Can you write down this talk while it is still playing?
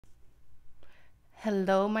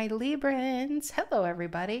Hello, my Librans. Hello,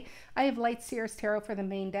 everybody. I have Light Seers Tarot for the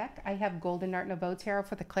main deck. I have Golden Art Nouveau Tarot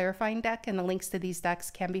for the clarifying deck, and the links to these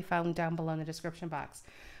decks can be found down below in the description box.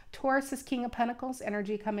 Taurus is King of Pentacles,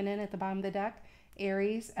 energy coming in at the bottom of the deck.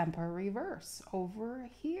 Aries, Emperor reverse over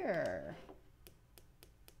here.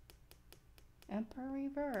 Emperor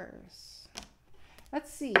reverse.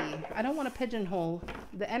 Let's see. I don't want to pigeonhole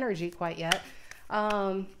the energy quite yet.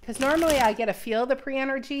 Because normally I get a feel of the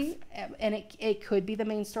pre-energy, and it could be the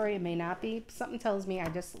main story, it may not be. Something tells me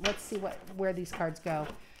let's see where these cards go.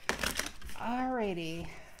 Alrighty,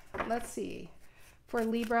 let's see. For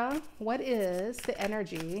Libra, what is the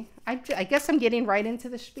energy? I guess I'm getting right into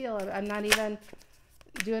the spiel. I'm not even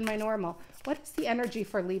doing my normal. What is the energy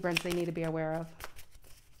for Librans they need to be aware of?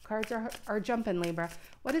 Cards are jumping, Libra.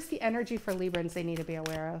 What is the energy for Librans they need to be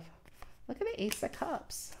aware of? Look at the Ace of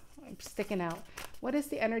Cups. I'm sticking out. What is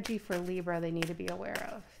the energy for Libra they need to be aware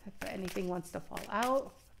of? If anything wants to fall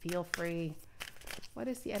out, feel free. What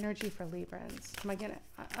is the energy for Librans? Am I gonna?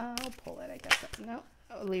 I'll pull it. I guess. No,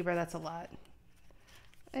 oh, Libra. That's a lot.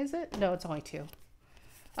 Is it? No, it's only two.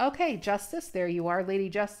 Okay, Justice. There you are, Lady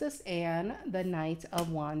Justice, and the Knight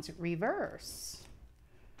of Wands reverse.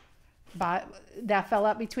 But that fell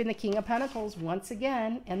out between the King of Pentacles once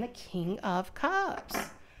again and the King of Cups.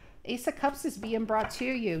 Ace of Cups is being brought to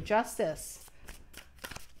you. Justice.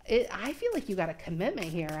 I feel like you got a commitment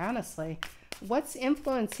here, honestly. What's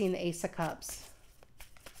influencing the Ace of Cups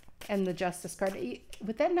and the Justice card?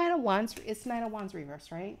 With that Knight of Wands, it's Knight of Wands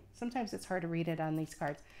reverse, right? Sometimes it's hard to read it on these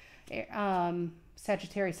cards.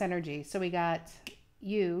 Sagittarius energy. So we got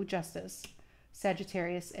you, Justice,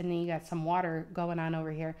 Sagittarius, and then you got some water going on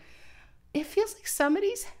over here. It feels like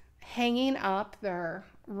somebody's hanging up their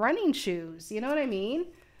running shoes. You know what I mean?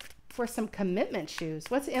 For some commitment shoes.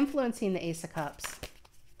 What's influencing the Ace of Cups?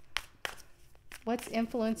 What's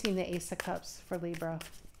influencing the Ace of Cups for Libra?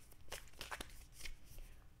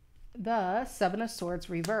 The Seven of Swords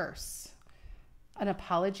reverse. An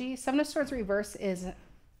apology. Seven of Swords reverse is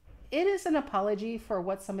an apology for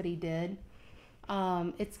what somebody did.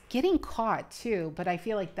 It's getting caught too, but I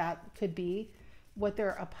feel like that could be what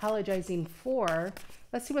they're apologizing for.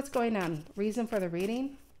 Let's see what's going on. Reason for the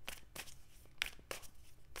reading.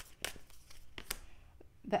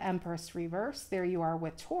 The Empress reverse. There you are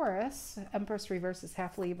with Taurus. Empress reverse is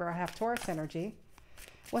half Libra, half Taurus energy.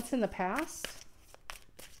 What's in the past?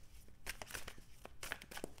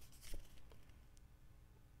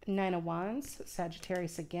 Nine of Wands,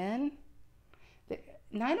 Sagittarius again. The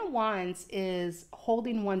Nine of Wands is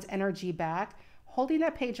holding one's energy back, holding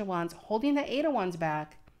that Page of Wands, holding the Eight of Wands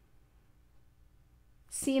back,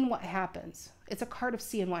 seeing what happens. It's a card of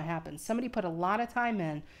seeing what happens. Somebody put a lot of time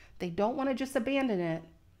in. They don't want to just abandon it.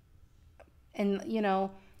 And, you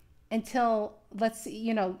know, until let's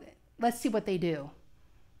see what they do.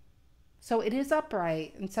 So it is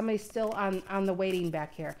upright, and somebody's still on the waiting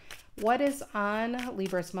back here. What is on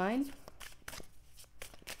Libra's mind?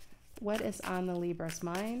 What is on the Libra's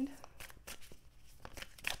mind?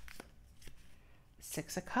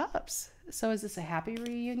 Six of Cups. So is this a happy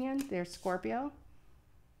reunion? There's Scorpio.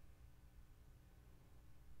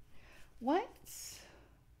 What?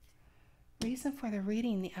 Reason for the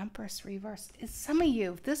reading, the Empress reverse, is some of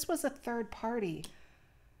you, if this was a third party,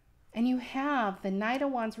 and you have the Knight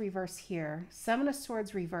of Wands reverse here, Seven of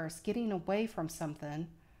Swords reverse, getting away from something,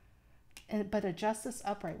 but a Justice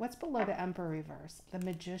upright. What's below the Emperor reverse? The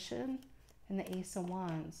Magician and the Ace of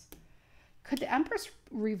Wands. Could the Empress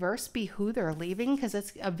reverse be who they're leaving? Because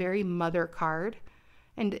it's a very mother card,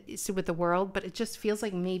 and so with the World, but it just feels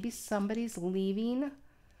like maybe somebody's leaving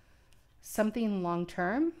something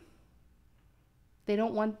long-term. They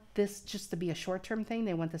don't want this just to be a short-term thing.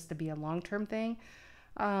 They want this to be a long-term thing.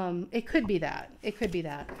 It could be that. It could be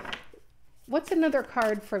that. What's another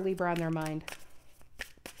card for Libra on their mind?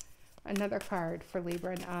 Another card for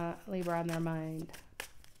Libra on their mind.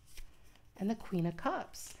 And the Queen of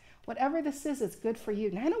Cups. Whatever this is, it's good for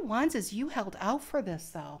you. Nine of Wands is you held out for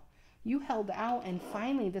this, though. You held out, and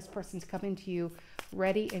finally this person's coming to you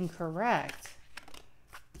ready and correct.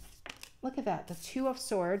 Look at that, the Two of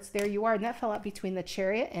Swords. There you are, and that fell out between the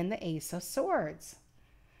Chariot and the Ace of Swords.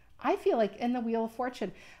 I feel like in the Wheel of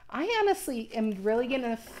Fortune, I honestly am really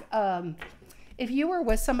gonna, if you were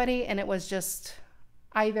with somebody and it was just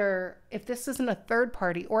either, if this isn't a third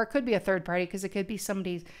party, or it could be a third party because it could be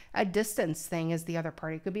somebody's, a distance thing as the other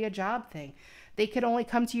party. It could be a job thing. They could only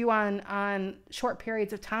come to you on short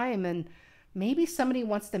periods of time, and maybe somebody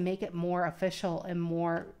wants to make it more official and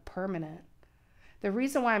more permanent. The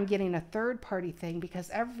reason why I'm getting a third party thing,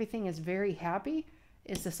 because everything is very happy,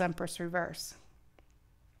 is this Empress reverse.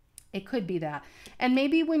 It could be that. And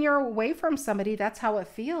maybe when you're away from somebody, that's how it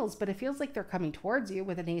feels. But it feels like they're coming towards you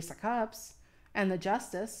with an Ace of Cups and the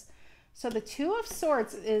Justice. So the Two of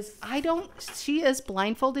Swords is, she is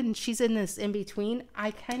blindfolded and she's in this in between.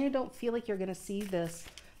 I kind of don't feel like you're going to see this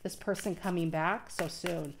person coming back so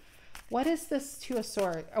soon. What is this Two of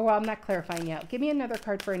Swords? Oh, well, I'm not clarifying yet. Give me another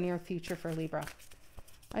card for a near future for Libra.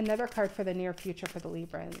 Another card for the near future for the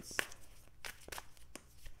Librans.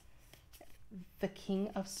 The King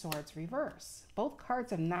of Swords reverse. Both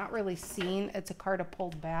cards I'm not really seen. It's a card of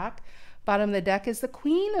pulled back. Bottom of the deck is the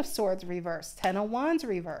Queen of Swords reverse. 10 of Wands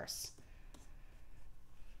reverse.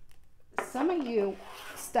 Some of you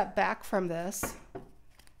step back from this,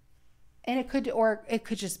 and it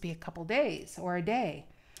could just be a couple days or a day.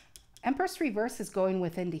 Empress reverse is going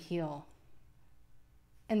within to heal.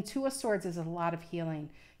 And Two of Swords is a lot of healing.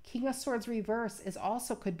 King of Swords reverse is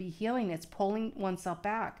also could be healing. It's pulling oneself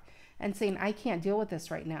back and saying, I can't deal with this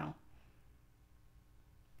right now.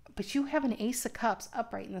 But you have an Ace of Cups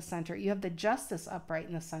upright in the center. You have the Justice upright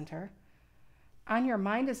in the center. On your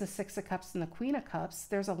mind is the Six of Cups and the Queen of Cups.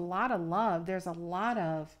 There's a lot of love. There's a lot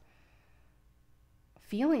of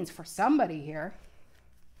feelings for somebody here.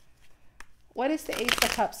 What is the Ace of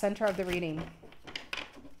Cups, center of the reading?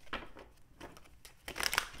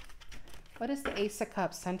 What is the Ace of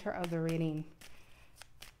Cups, center of the reading?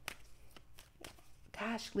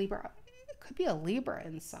 Gosh, Libra. It could be a Libra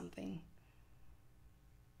in something.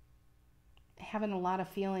 Having a lot of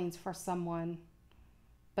feelings for someone,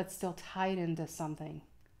 but still tied into something.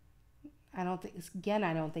 I don't think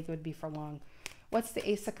it would be for long. What's the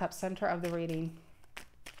Ace of Cups, center of the reading?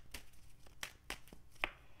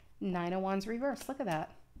 Nine of Wands reverse. Look at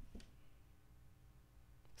that.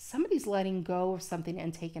 Somebody's letting go of something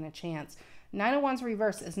and taking a chance. Nine of Wands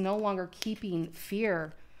reverse is no longer keeping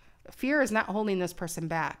fear. Fear is not holding this person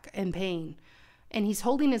back in pain. And he's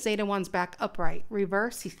holding his Eight of Wands back upright.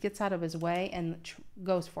 Reverse, he gets out of his way and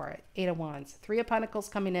goes for it. Eight of Wands. Three of Pentacles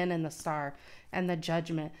coming in and the Star and the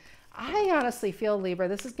Judgment. I honestly feel, Libra,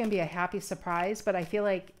 this is going to be a happy surprise, but I feel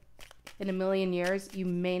like in a million years, you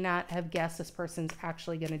may not have guessed this person's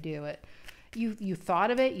actually going to do it. You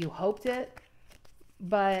thought of it, you hoped it,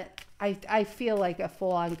 but I feel like a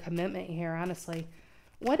full-on commitment here, honestly.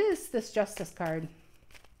 What is this Justice card?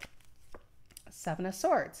 Seven of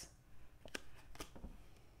Swords.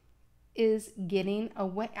 Is getting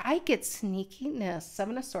away. I get sneakiness.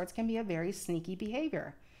 Seven of Swords can be a very sneaky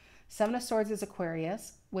behavior. Seven of Swords is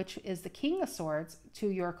Aquarius, which is the King of Swords to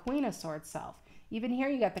your Queen of Swords self. Even here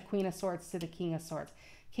you got the Queen of Swords to the King of Swords.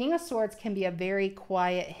 King of Swords can be a very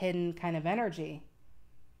quiet, hidden kind of energy.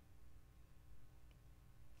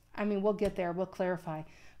 I mean, we'll get there. We'll clarify.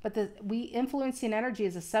 But we influencing energy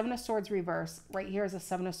is a Seven of Swords reverse. Right here is a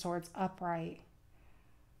Seven of Swords upright.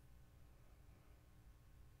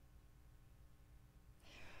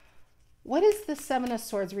 What is the Seven of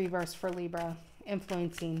Swords reverse for Libra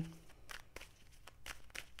influencing?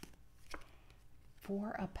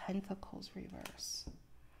 Four of Pentacles reverse.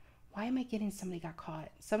 Why am I getting somebody got caught?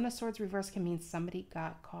 Seven of Swords reverse can mean somebody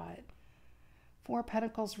got caught. Four of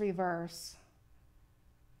Pentacles reverse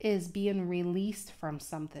is being released from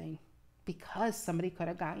something because somebody could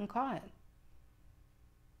have gotten caught.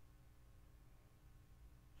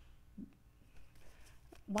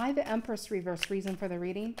 Why the Empress reverse? Reason for the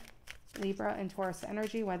reading? Libra and Taurus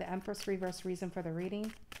energy. Why the Empress reverse? Reason for the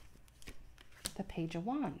reading? The Page of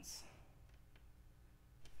Wands.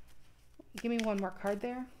 Give me one more card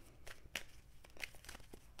there.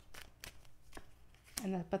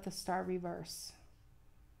 And but the Star reverse.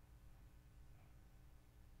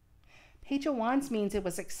 Page of Wands means it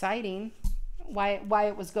was exciting. Why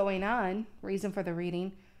it was going on. Reason for the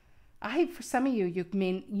reading. For some of you,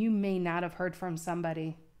 you may not have heard from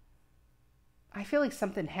somebody. I feel like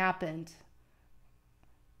something happened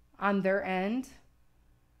on their end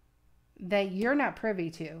that you're not privy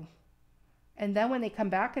to. And then when they come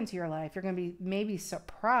back into your life, you're going to be maybe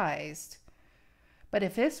surprised. But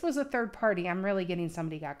if this was a third party, I'm really getting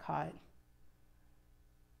somebody got caught.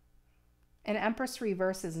 And Empress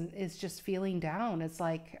reverse is just feeling down. It's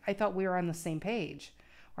like, I thought we were on the same page.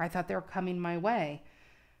 Or I thought they were coming my way.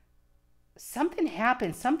 Something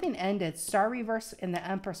happened. Something ended. Star reverse and the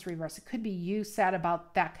Empress reverse. It could be you sad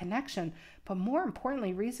about that connection. But more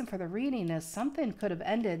importantly, reason for the reading is something could have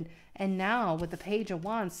ended. And now with the Page of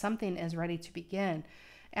Wands, something is ready to begin.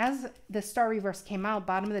 As the Star reverse came out,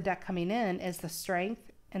 bottom of the deck coming in is the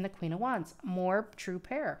Strength and the Queen of Wands. More true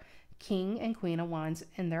pair. King and Queen of Wands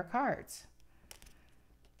in their cards.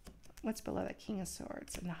 What's below that? King of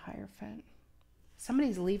Swords and the Hierophant.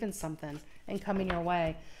 Somebody's leaving something and coming your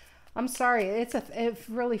way. I'm sorry. It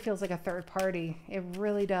really feels like a third party. It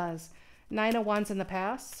really does. 9 of Wands in the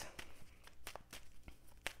past.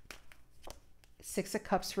 6 of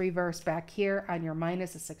Cups reverse back here. On your mind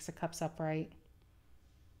is a 6 of Cups upright.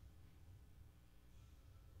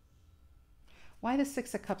 Why the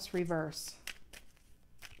 6 of Cups reverse?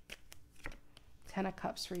 10 of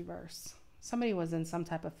Cups reverse. Somebody was in some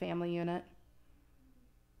type of family unit.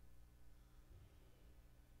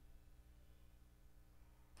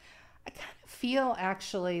 I kind of feel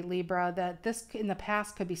actually, Libra, that this in the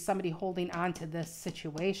past could be somebody holding on to this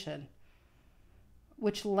situation,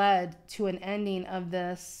 which led to an ending of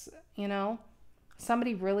this, you know.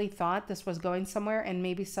 Somebody really thought this was going somewhere, and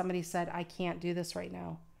maybe somebody said, I can't do this right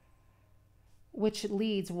now. Which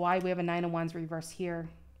leads why we have a 9 of Wands reverse here.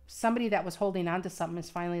 Somebody that was holding on to something is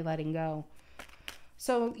finally letting go.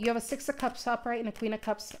 So you have a 6 of Cups upright and a Queen of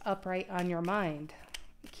Cups upright on your mind.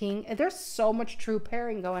 King, there's so much true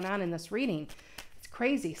pairing going on in this reading. It's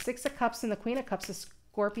crazy. 6 of Cups and the Queen of Cups is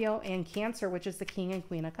Scorpio and Cancer, which is the King and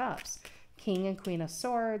Queen of Cups. King and Queen of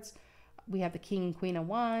Swords. We have the King and Queen of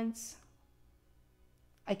Wands.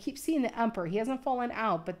 I keep seeing the Emperor. He hasn't fallen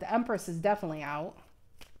out, but the Empress is definitely out.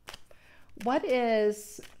 What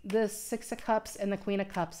is this 6 of Cups and the Queen of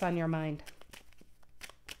Cups on your mind?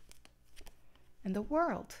 And the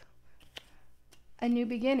World. A new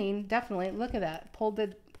beginning, definitely. Look at that.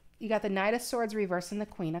 You got the Knight of Swords reverse and the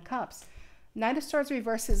Queen of Cups. Knight of Swords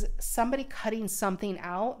reverse is somebody cutting something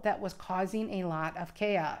out that was causing a lot of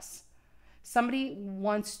chaos. Somebody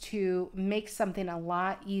wants to make something a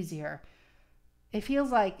lot easier. It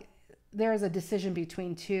feels like there's a decision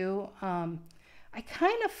between two. I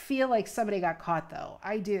kind of feel like somebody got caught, though.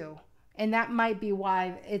 I do. And that might be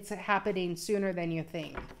why it's happening sooner than you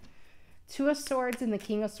think. 2 of Swords and the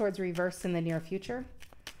King of Swords reversed in the near future.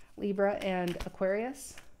 Libra and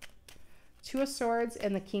Aquarius. 2 of Swords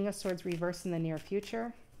and the King of Swords reversed in the near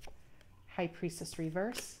future. High Priestess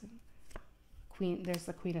reverse. There's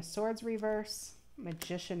the Queen of Swords reverse.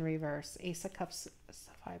 Magician reverse. Ace of Cups,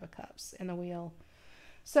 5 of Cups, and the Wheel.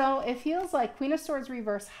 So it feels like Queen of Swords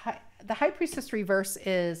reverse, the High Priestess reverse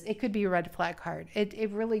it could be a red flag card.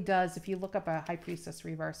 It really does. If you look up a High Priestess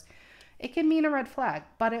reverse, it can mean a red flag,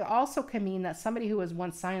 but it also can mean that somebody who was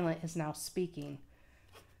once silent is now speaking.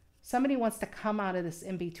 Somebody wants to come out of this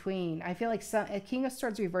in between. I feel like a King of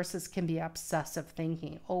Swords reverses can be obsessive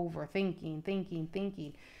thinking, overthinking,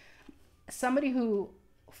 thinking. Somebody who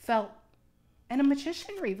felt, and a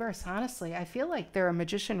Magician reverse, honestly, I feel like they're a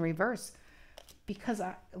Magician reverse. Because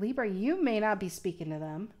Libra, you may not be speaking to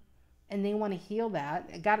them, and they want to heal that.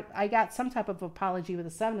 I got some type of apology with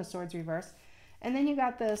the 7 of Swords reverse, and then you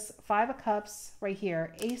got this 5 of Cups right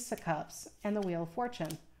here, Ace of Cups, and the Wheel of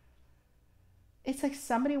Fortune. It's like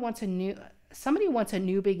somebody wants a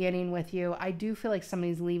new beginning with you. I do feel like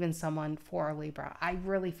somebody's leaving someone for a Libra. I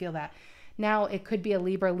really feel that. Now it could be a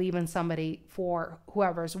Libra leaving somebody for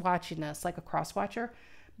whoever's watching this, like a cross watcher,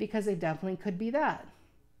 because it definitely could be that.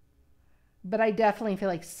 But I definitely feel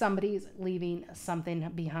like somebody's leaving something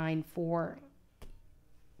behind for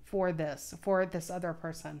this other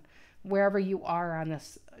person, wherever you are on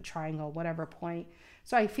this triangle, whatever point.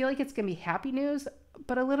 So I feel like it's going to be happy news,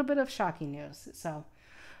 but a little bit of shocking news. So,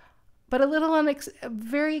 but a little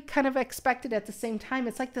very kind of expected at the same time.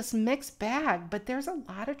 It's like this mixed bag, but there's a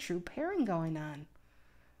lot of true pairing going on.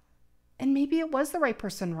 And maybe it was the right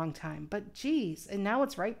person, wrong time, but geez, and now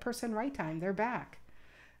it's right person, right time. They're back.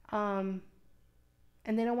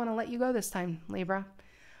 And they don't want to let you go this time, Libra.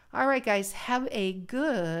 All right, guys, have a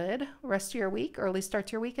good rest of your week, early start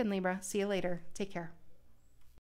to your weekend, Libra. See you later. Take care.